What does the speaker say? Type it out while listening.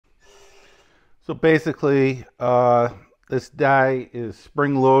So basically, this die is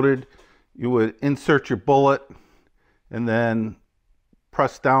spring loaded. You would insert your bullet and then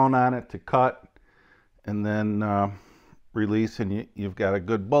press down on it to cut, and then release, and you've got a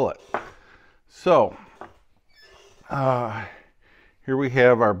good bullet. So here we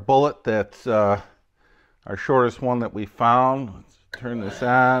have our bullet. That's our shortest one that we found. Let's turn this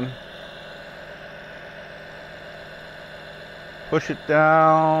on. Push it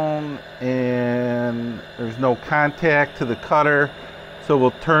down, and there's no contact to the cutter, so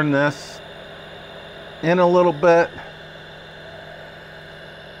we'll turn this in a little bit.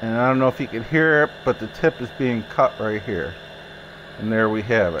 And I don't know if you can hear it, but the tip is being cut right here. And there we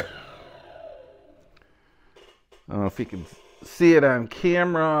have it. I don't know if you can see it on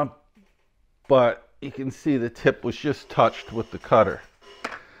camera, but you can see the tip was just touched with the cutter.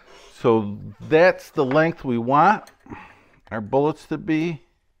 So that's the length we want our bullets to be.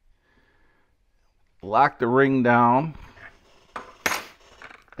 Lock the ring down.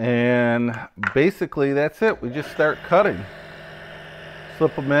 And basically that's it. We just start cutting.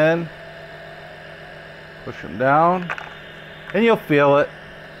 Slip them in, push them down, and you'll feel it.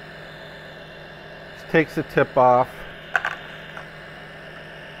 Just takes the tip off.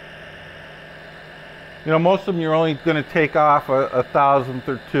 You know, most of them you're only going to take off a thousandth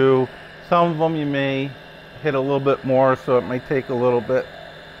or two. Some of them you may hit a little bit more, so it may take a little bit.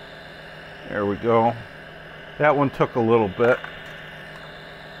 There we go. That one took a little bit.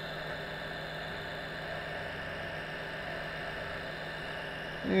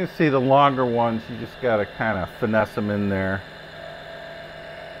 You can see the longer ones, you just got to kind of finesse them in there.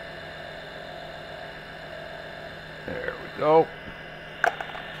 There we go.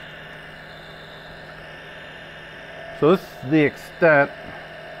 So this is the extent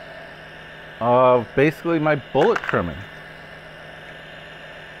of basically my bullet trimming.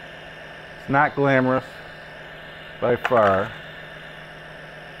 It's not glamorous by far.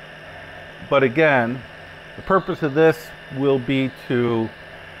 But again, the purpose of this will be to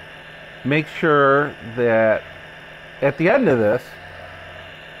make sure that at the end of this,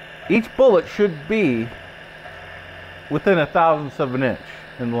 each bullet should be within a thousandth of an inch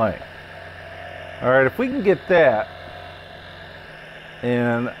in length. All right, if we can get that,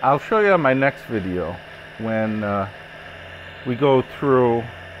 and I'll show you on my next video when we go through.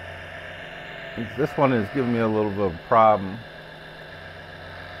 This one is giving me a little bit of a problem.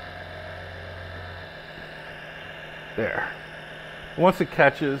 There. Once it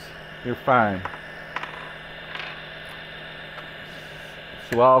catches, you're fine.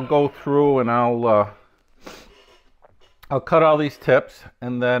 So I'll go through and I'll cut all these tips,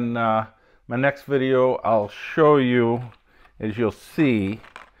 and then my next video I'll show you, as you'll see,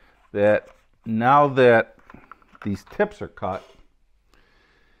 that now that these tips are cut,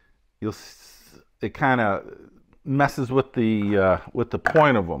 it kind of messes with the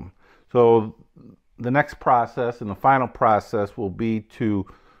point of them. So the next process and the final process will be to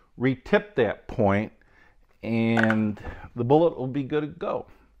retip that point, and the bullet will be good to go.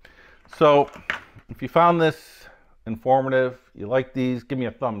 So if you found this informative, you like these, give me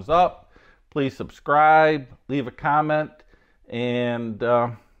a thumbs up. Please subscribe, leave a comment, and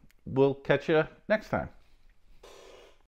we'll catch you next time.